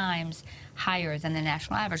 9 times higher than the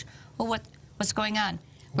national average. Well, what's going on?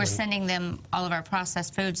 We're sending them all of our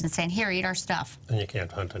processed foods and saying, here, eat our stuff. And you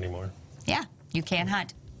can't hunt anymore. Yeah, you can't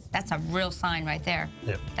hunt. That's a real sign right there.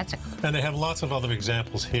 Yeah. And they have lots of other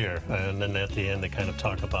examples here. And then at the end, they kind of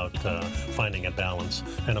talk about finding a balance.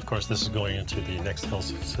 And, of course, this is going into the next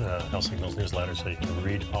Health Signals newsletter, so you can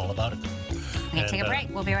read all about it. We're going to take a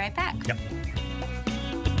break. We'll be right back. Yep.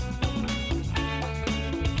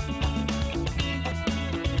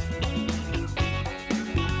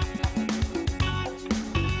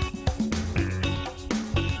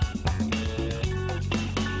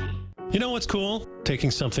 You know what's cool?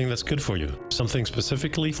 Taking something that's good for you. Something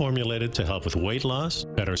specifically formulated to help with weight loss,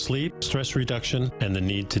 better sleep, stress reduction, and the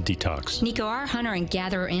need to detox. Nico, our hunter and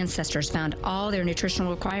gatherer ancestors found all their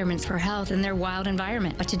nutritional requirements for health in their wild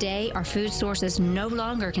environment. But today, our food sources no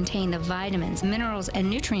longer contain the vitamins, minerals, and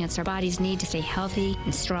nutrients our bodies need to stay healthy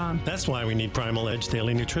and strong. That's why we need Primal Edge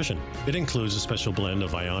Daily Nutrition. It includes a special blend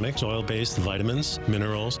of ionics, oil-based vitamins,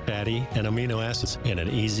 minerals, fatty, and amino acids in an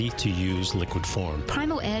easy-to-use liquid form.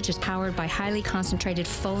 Primal Edge is powered by highly concentrated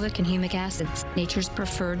fulvic and humic acids, nature's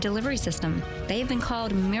preferred delivery system. They have been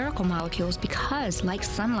called miracle molecules because, like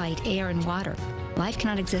sunlight, air, and water, life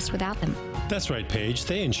cannot exist without them. That's right, Paige.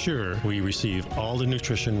 They ensure we receive all the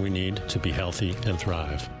nutrition we need to be healthy and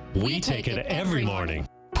thrive. We take it every morning.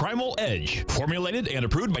 Primal Edge, formulated and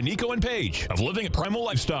approved by Nico and Paige of Living a Primal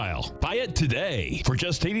Lifestyle. Buy it today for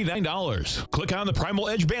just $89. Click on the Primal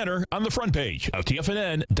Edge banner on the front page of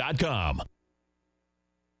TFNN.com.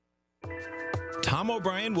 Tom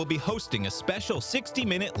O'Brien will be hosting a special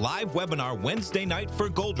 60-minute live webinar Wednesday night for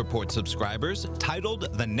Gold Report subscribers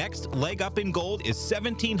titled The Next Leg Up in Gold is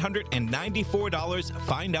 $1,794.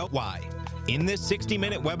 Find out why. In this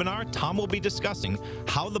 60-minute webinar, Tom will be discussing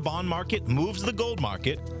how the bond market moves the gold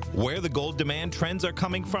market, where the gold demand trends are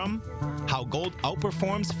coming from, how gold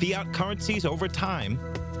outperforms fiat currencies over time,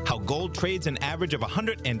 how gold trades an average of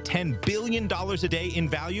 $110 billion a day in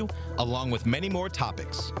value, along with many more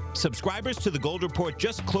topics. Subscribers to the Gold Report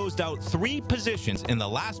just closed out 3 positions in the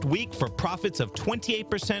last week for profits of 28%,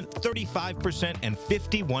 35%, and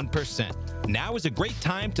 51%. Now is a great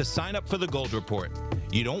time to sign up for the Gold Report.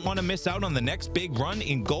 You don't want to miss out on the next big run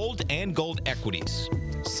in gold and gold equities.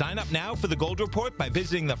 Sign up now for the Gold Report by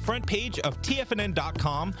visiting the front page of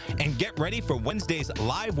TFNN.com and get ready for Wednesday's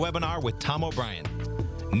live webinar with Tom O'Brien.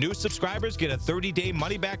 New subscribers get a 30-day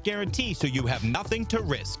money-back guarantee, so you have nothing to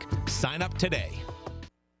risk. Sign up today.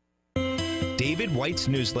 David White's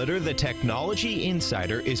newsletter, The Technology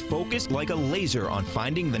Insider, is focused like a laser on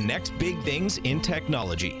finding the next big things in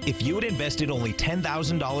technology. If you had invested only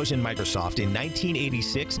 $10,000 in Microsoft in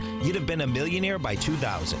 1986, you'd have been a millionaire by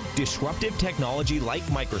 2000. Disruptive technology like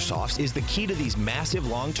Microsoft's is the key to these massive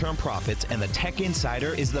long-term profits, and the Tech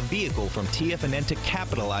Insider is the vehicle from TFNN to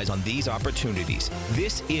capitalize on these opportunities.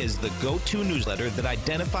 This is the go-to newsletter that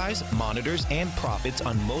identifies, monitors, and profits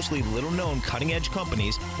on mostly little-known cutting-edge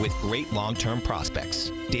companies with great long-term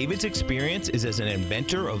prospects. David's experience is as an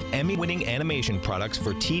inventor of Emmy-winning animation products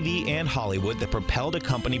for TV and Hollywood that propelled a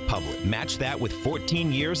company public. Match that with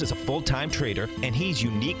 14 years as a full-time trader, and he's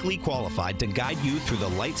uniquely qualified to guide you through the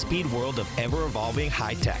light-speed world of ever-evolving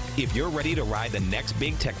high-tech. If you're ready to ride the next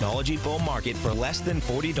big technology bull market for less than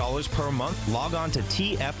 $40 per month, log on to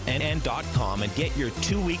TFNN.com and get your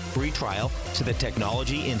 2-week free trial to the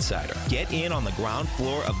Technology Insider. Get in on the ground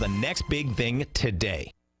floor of the next big thing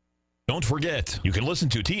today. Don't forget, you can listen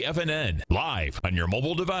to TFNN live on your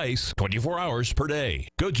mobile device 24 hours per day.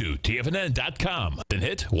 Go to TFNN.com, then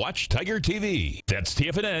hit Watch Tiger TV. That's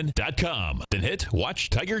TFNN.com, then hit Watch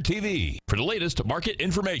Tiger TV for the latest market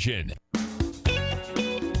information.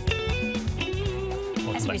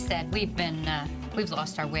 As we said, we've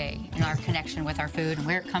lost our way in our connection with our food and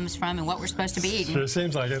where it comes from and what we're supposed to be eating. Sure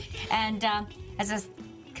seems like it. And as a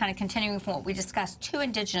kind of continuing from what we discussed, 2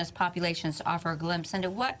 indigenous populations offer a glimpse into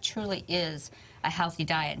what truly is a healthy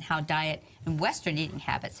diet and how diet and Western eating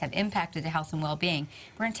habits have impacted the health and well-being.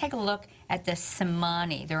 We're going to take a look at the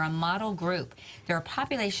Tsimane. They're a model group. They're a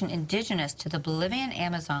population indigenous to the Bolivian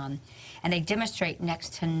Amazon, and they demonstrate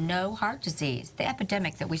next to no heart disease, the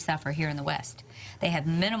epidemic that we suffer here in the West. They have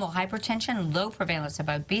minimal hypertension, low prevalence of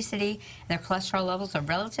obesity, and their cholesterol levels are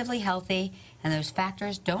relatively healthy, and those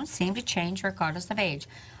factors don't seem to change regardless of age.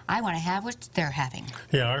 I want to have what they're having.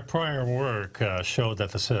 Yeah, our prior work showed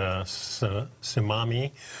that the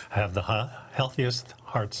Tsimane have the healthiest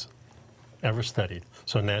hearts ever studied.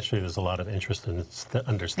 So naturally, there's a lot of interest in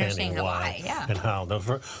understanding why yeah. and how.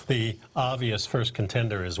 The obvious first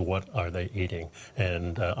contender is what are they eating,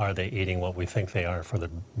 and are they eating what we think they are for the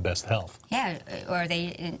best health? Yeah,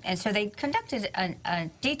 and so they conducted a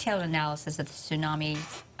detailed analysis of the Tsunami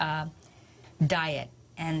diet,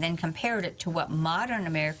 and then compared it to what modern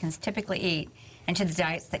Americans typically eat and to the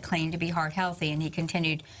diets that claim to be heart healthy. And he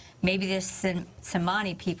continued, maybe the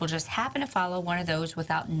Tsimane people just happen to follow one of those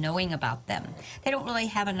without knowing about them. They don't really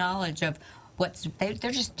have a knowledge of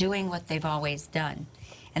they're just doing what they've always done.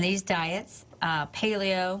 And these diets,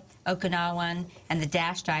 Paleo, Okinawan, and the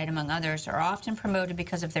DASH diet, among others, are often promoted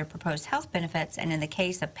because of their proposed health benefits, and in the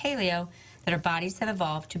case of Paleo, that our bodies have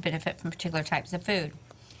evolved to benefit from particular types of food.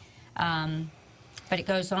 But it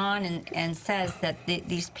goes on and says that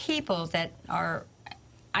these people that are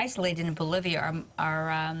isolated in Bolivia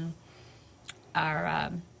are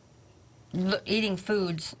eating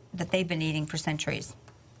foods that they've been eating for centuries.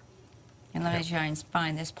 And let me try and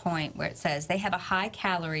find this point where it says they have a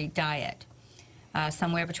high-calorie diet,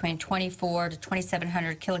 somewhere between 24 to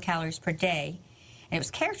 2,700 kilocalories per day. And it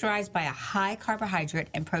was characterized by a high carbohydrate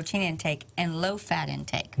and protein intake and low fat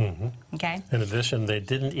intake. Mm-hmm. Okay. In addition, they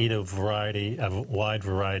didn't eat a wide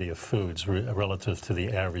variety of foods relative to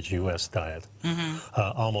the average U.S. diet. Mm-hmm.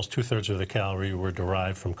 Almost 2/3 of the calories were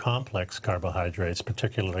derived from complex carbohydrates,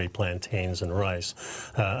 particularly plantains and rice.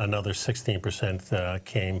 Another 16%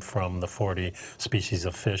 came from the 40 species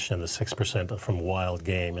of fish, and the 6% from wild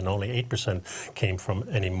game, and only 8% came from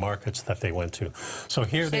any markets that they went to. So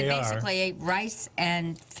here they are. They basically ate rice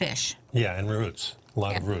and fish. Yeah, and roots. A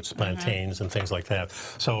lot of roots, plantains, and things like that.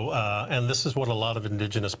 So, and this is what a lot of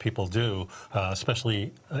indigenous people do,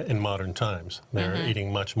 especially in modern times. They're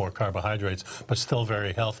eating much more carbohydrates, but still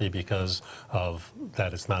very healthy because of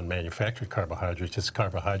that it's not manufactured carbohydrates. It's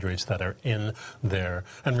carbohydrates that are in their,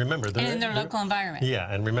 and remember, in their local environment.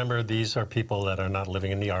 Yeah, and remember, these are people that are not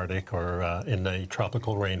living in the Arctic or in the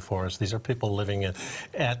tropical rainforest. These are people living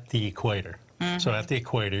at the equator. So at the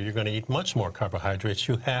equator, you're going to eat much more carbohydrates.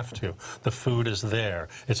 You have to. The food is there.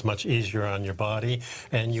 It's much easier on your body,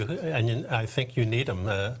 and I think you need them.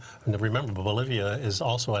 And remember, Bolivia is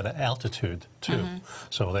also at an altitude too,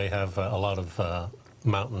 so they have a lot of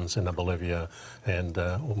mountains in Bolivia, and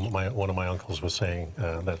one of my uncles was saying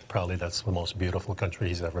that probably that's the most beautiful country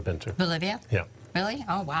he's ever been to. Bolivia? Yeah. Really?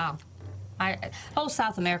 Oh, wow.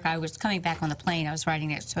 South America, I was coming back on the plane, I was writing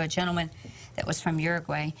next to a gentleman that was from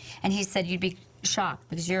Uruguay, and he said you'd be shocked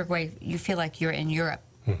because Uruguay, you feel like you're in Europe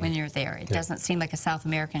when you're there. It doesn't seem like a South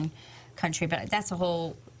American country, but that's a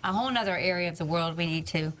whole other area of the world we need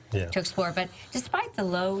to explore. But despite the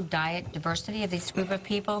low diet diversity of this group of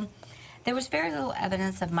people, there was very little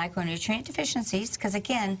evidence of micronutrient deficiencies because,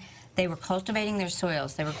 again, they were cultivating their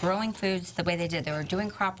soils. They were growing foods the way they did. They were doing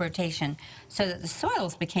crop rotation so that the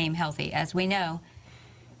soils became healthy. As we know,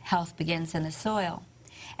 health begins in the soil.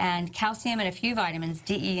 And calcium and a few vitamins,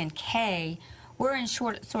 D, E, and K, were in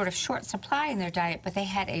short supply in their diet, but they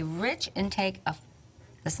had a rich intake of,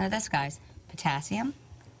 listen to this, guys, potassium,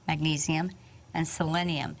 magnesium, and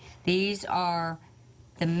selenium. These are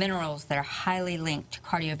the minerals that are highly linked to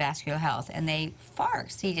cardiovascular health, and they far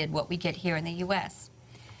exceeded what we get here in the U.S.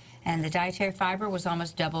 And the dietary fiber was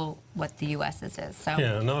almost double what the U.S.'s is. So.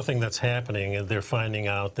 Yeah, another thing that's happening, they're finding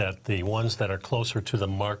out that the ones that are closer to the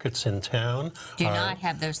markets in town do not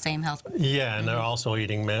have those same health. Yeah, and they're also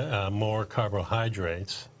eating more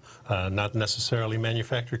carbohydrates. Not necessarily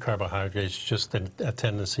manufactured carbohydrates, just a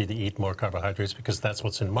tendency to eat more carbohydrates because that's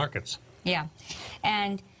what's in markets. Yeah,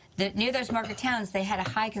 and near those market towns, they had a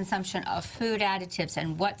high consumption of food additives.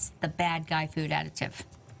 And what's the bad guy food additive?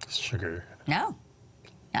 Sugar. No,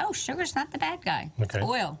 sugar's not the bad guy. Okay. It's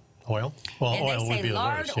oil. Oil? Well, and oil would be they say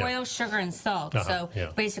lard, the worst, oil, sugar, and salt. So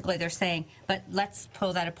basically they're saying, but let's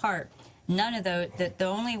pull that apart. None of those, the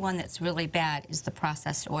only one that's really bad is the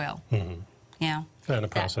processed oil. Yeah. And the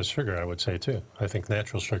processed sugar, I would say, too. I think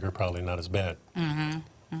natural sugar probably not as bad. Yeah.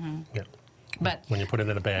 But when you put it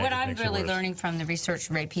in a bag, what it I'm makes really it worse. learning from the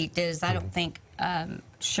research Ray Pete did is I don't think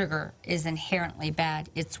sugar is inherently bad.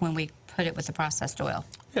 It's when we put it with the processed oil.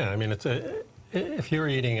 Yeah, I mean, if you're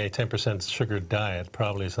eating a 10% sugar diet,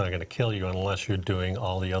 probably it's not going to kill you unless you're doing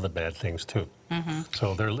all the other bad things too.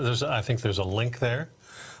 So I think there's a link there.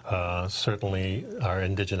 Certainly, our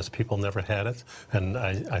indigenous people never had it, and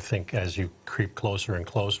I think as you creep closer and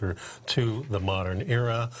closer to the modern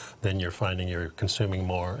era, then you're finding you're consuming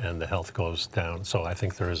more and the health goes down. So I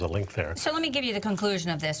think there is a link there. So let me give you the conclusion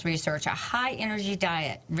of this research. A high-energy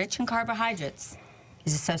diet, rich in carbohydrates,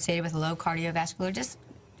 is associated with low cardiovascular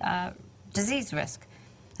disease risk.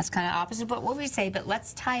 That's kind of opposite of what we say, but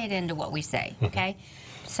let's tie it into what we say, okay?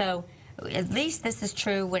 So at least this is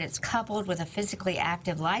true when it's coupled with a physically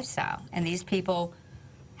active lifestyle, and these people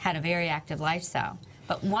had a very active lifestyle.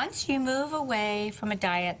 But once you move away from a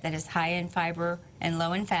diet that is high in fiber and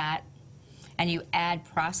low in fat, and you add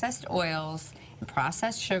processed oils and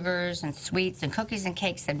processed sugars and sweets and cookies and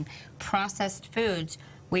cakes and processed foods,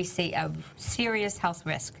 we see a serious health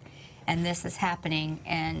risk. And this is happening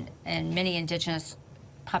in many indigenous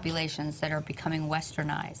populations that are becoming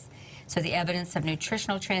westernized. So the evidence of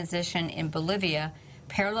nutritional transition in Bolivia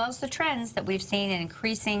parallels the trends that we've seen in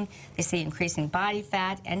increasing body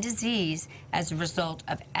fat and disease as a result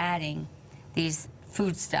of adding these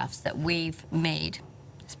foodstuffs that we've made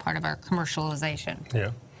as part of our commercialization.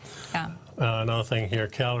 Yeah. Yeah. Another thing here,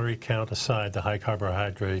 calorie count aside, the high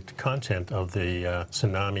carbohydrate content of the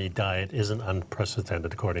tsunami diet isn't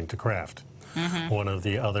unprecedented according to Kraft. One of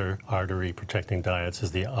the other artery protecting diets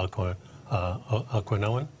is the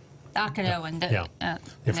Aquinoan. From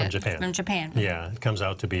Japan. From Japan. Yeah, it comes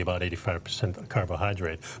out to be about 85%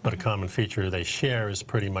 carbohydrate. But a common feature they share is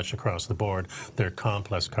pretty much across the board. They're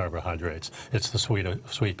complex carbohydrates. It's the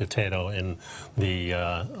sweet potato in the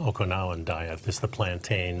Okinawan diet. It's the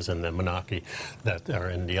plantains and the manaki that are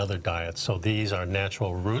in the other diets. So these are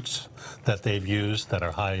natural roots that they've used that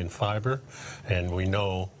are high in fiber. And we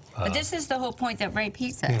know... but this is the whole point that Ray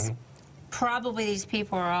Pete says. Probably these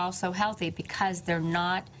people are also healthy because they're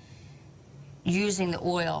not using the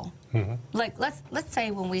oil. Like let's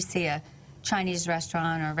say when we see a Chinese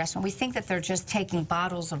restaurant or a restaurant, we think that they're just taking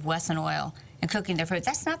bottles of Wesson oil and cooking their food.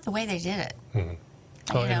 That's not the way they did it. In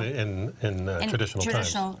traditional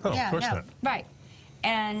times. Oh, yeah, of course not. Right.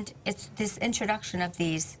 And it's this introduction of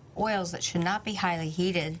these oils that should not be highly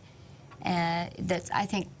heated that's, I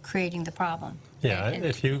think, creating the problem. Yeah,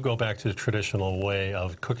 if you go back to the traditional way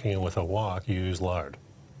of cooking with a wok, you use lard.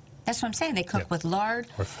 That's what I'm saying. They cook with lard,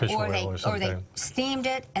 or fish oil or something. Or they steamed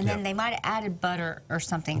it, and then they might have added butter or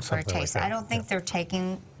something for a taste. Like I don't think they're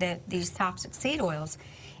taking these toxic seed oils,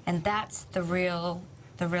 and that's the real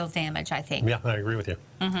the real damage, I think. Yeah, I agree with you.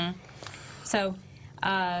 So,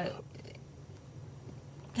 kind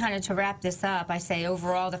of to wrap this up, I say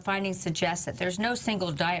overall the findings suggest that there's no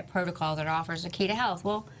single diet protocol that offers a key to health.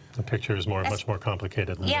 Well, the picture is much more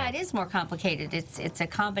complicated than that. It is more complicated. It's a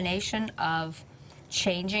combination of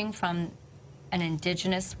changing from an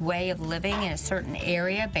indigenous way of living in a certain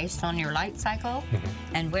area based on your light cycle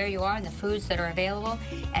and where you are and the foods that are available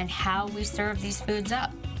and how we serve these foods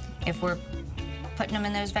up. If we're putting them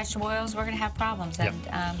in those vegetable oils, we're going to have problems. Yep.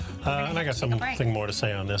 And I got something more to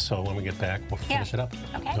say on this, so when we get back, we'll finish it up.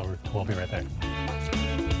 Okay. So we'll be right back.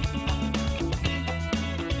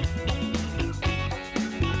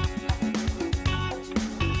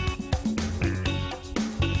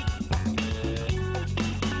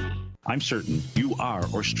 I'm certain you are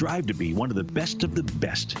or strive to be one of the best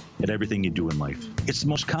at everything you do in life. It's the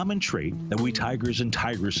most common trait that we tigers and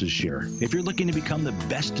tigresses share. If you're looking to become the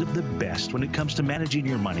best of the best when it comes to managing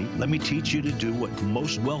your money, let me teach you to do what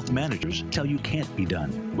most wealth managers tell you can't be done,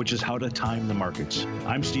 which is how to time the markets.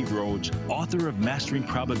 I'm Steve Rhodes, author of Mastering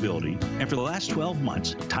Probability, and for the last 12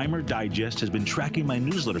 months, Timer Digest has been tracking my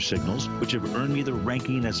newsletter signals, which have earned me the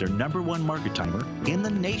ranking as their #1 market timer in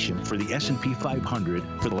the nation for the S&P 500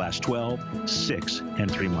 for the last 12, 6, and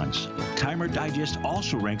 3 months. Timer Digest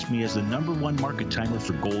also ranks me as the #1 market timer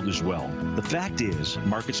for gold as well. The fact is,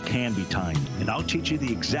 markets can be timed, and I'll teach you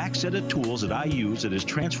the exact set of tools that I use that has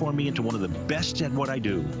transformed me into one of the best at what I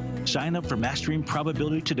do. Sign up for Mastering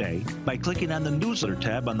Probability today by clicking on the newsletter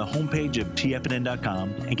tab on the homepage of TFNN.com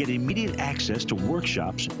and get immediate access to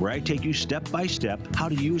workshops where I take you step by step how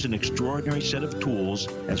to use an extraordinary set of tools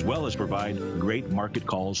as well as provide great market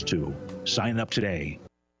calls too. Sign up today.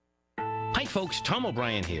 Hi folks, Tom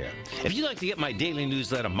O'Brien here. If you'd like to get my daily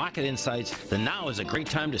newsletter, Market Insights, then now is a great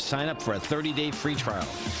time to sign up for a 30-day free trial.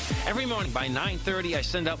 Every morning by 9:30, I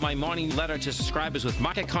send out my morning letter to subscribers with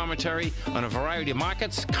market commentary on a variety of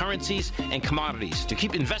markets, currencies, and commodities to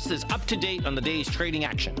keep investors up to date on the day's trading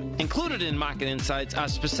action. Included in Market Insights are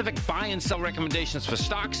specific buy and sell recommendations for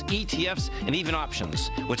stocks, ETFs, and even options,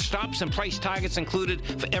 with stops and price targets included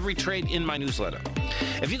for every trade in my newsletter.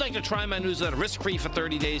 If you'd like to try my newsletter risk-free for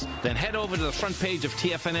 30 days, then head over to the front page of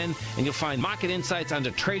TFNN and you'll find Market Insights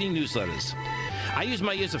under Trading Newsletters. I use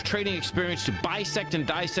my years of trading experience to bisect and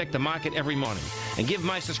dissect the market every morning and give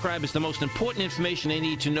my subscribers the most important information they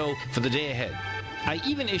need to know for the day ahead. I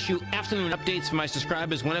even issue afternoon updates for my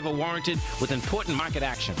subscribers whenever warranted with important market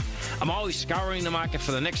action. I'm always scouring the market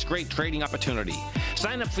for the next great trading opportunity.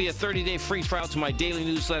 Sign up for your 30-day free trial to my daily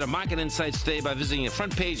newsletter, Market Insights, today by visiting the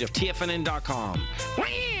front page of TFNN.com.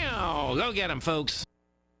 Wow! Go get them, folks.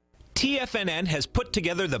 TFNN has put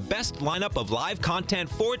together the best lineup of live content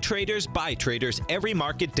for traders by traders every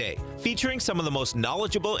market day, featuring some of the most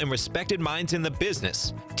knowledgeable and respected minds in the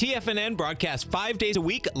business. TFNN broadcasts 5 days a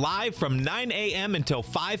week live from 9 a.m. until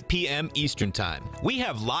 5 p.m. Eastern Time. We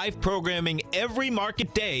have live programming every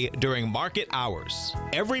market day during market hours.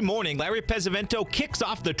 Every morning, Larry Pesavento kicks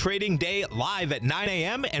off the trading day live at 9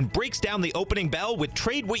 a.m. and breaks down the opening bell with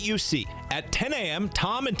Trade What You See. At 10 a.m.,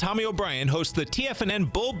 Tom and Tommy O'Brien host the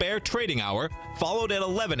TFNN Bull Bear Trading Hour, followed at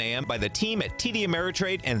 11 a.m. by the team at TD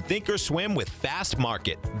Ameritrade and Thinkorswim with Fast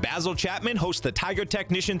Market. Basil Chapman hosts the Tiger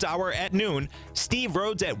Technicians Hour at noon, Steve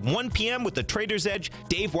Rhodes at 1 p.m. with the Trader's Edge,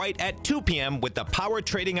 Dave White at 2 p.m. with the Power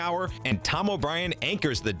Trading Hour, and Tom O'Brien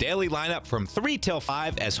anchors the daily lineup from 3 till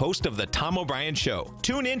 5 as host of the Tom O'Brien Show.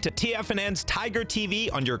 Tune in to TFNN's Tiger TV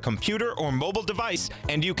on your computer or mobile device,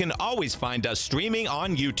 and you can always find us streaming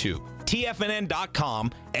on YouTube.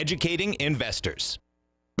 TFNN.com, educating investors.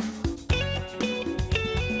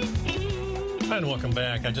 And welcome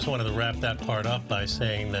back. I just wanted to wrap that part up by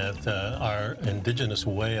saying that our indigenous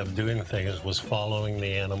way of doing things was following the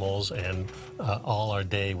animals, and all our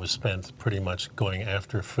day was spent pretty much going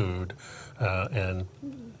after food and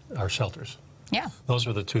our shelters. Yeah. Those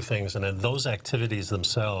are the two things, and then those activities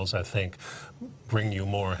themselves, I think, bring you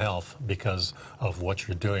more health because of what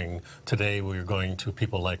you're doing. Today we're going to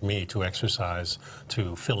people like me to exercise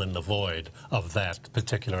to fill in the void of that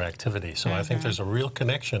particular activity. So I think there's a real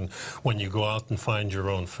connection when you go out and find your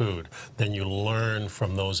own food. Then you learn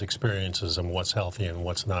from those experiences and what's healthy and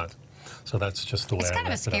what's not. So that's just the way it's kind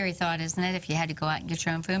of a scary thought, isn't it, if you had to go out and get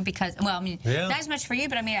your own food? Because, well, I mean, not as much for you,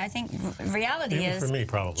 but I mean, I think reality even is... for me,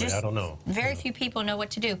 probably. I don't know. Very few people know what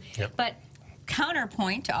to do. Yep. But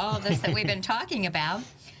counterpoint to all of this that we've been talking about,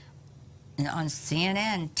 on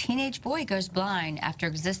CNN, teenage boy goes blind after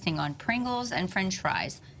existing on Pringles and French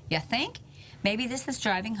fries. You think? Maybe this is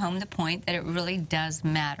driving home the point that it really does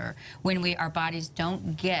matter when our bodies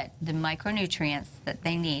don't get the micronutrients that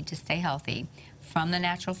they need to stay healthy from the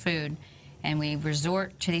natural food. and we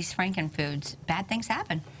resort to these frankenfoods, bad things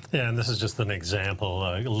happen. Yeah, and this is just an example,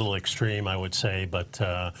 a little extreme, I would say, but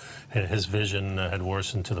his vision had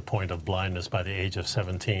worsened to the point of blindness by the age of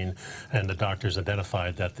 17, and the doctors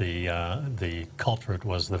identified that the culprit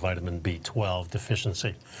was the vitamin B12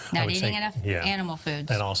 deficiency. Not eating enough animal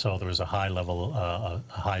foods. And also there was a high level, a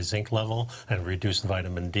high zinc level, and reduced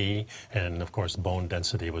vitamin D, and of course bone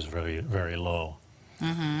density was very, very low.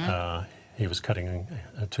 He was cutting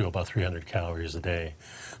to about 300 calories a day.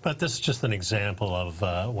 But this is just an example of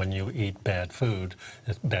when you eat bad food,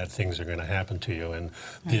 bad things are going to happen to you. And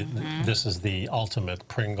this is the ultimate: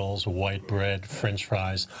 Pringles, white bread, French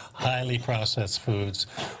fries, highly processed foods,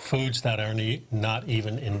 foods that are not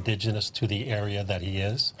even indigenous to the area that he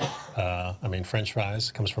is. I mean, French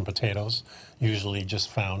fries comes from potatoes, usually just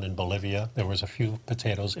found in Bolivia. There was a few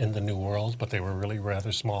potatoes in the New World, but they were really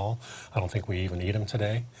rather small. I don't think we even eat them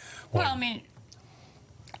today. Well, I mean,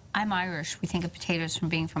 I'm Irish. We think of potatoes from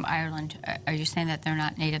being from Ireland. Are you saying that they're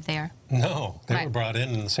not native there? No, they were brought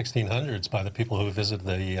in the 1600s by the people who visited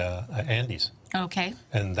the Andes. Okay.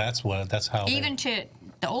 And that's how. Even to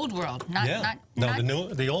the old world,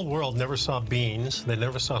 the old world never saw beans. They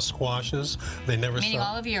never saw squashes. They never meaning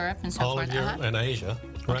saw all of Europe and so forth. All of Europe and Asia,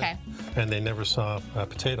 right? Okay. And they never saw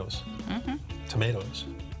potatoes, tomatoes.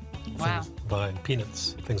 Wow. Vine,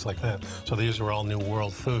 peanuts, things like that. So these were all New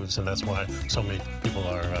World foods, and that's why so many people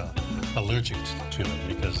are allergic to them,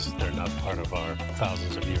 because they're not part of our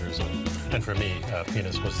thousands of years. And for me,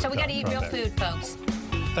 peanuts was So we got to eat real food, folks.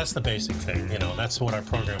 That's the basic thing. You know, that's what our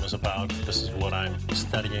program is about. This is what I'm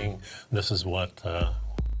studying. This is what...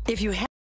 If you have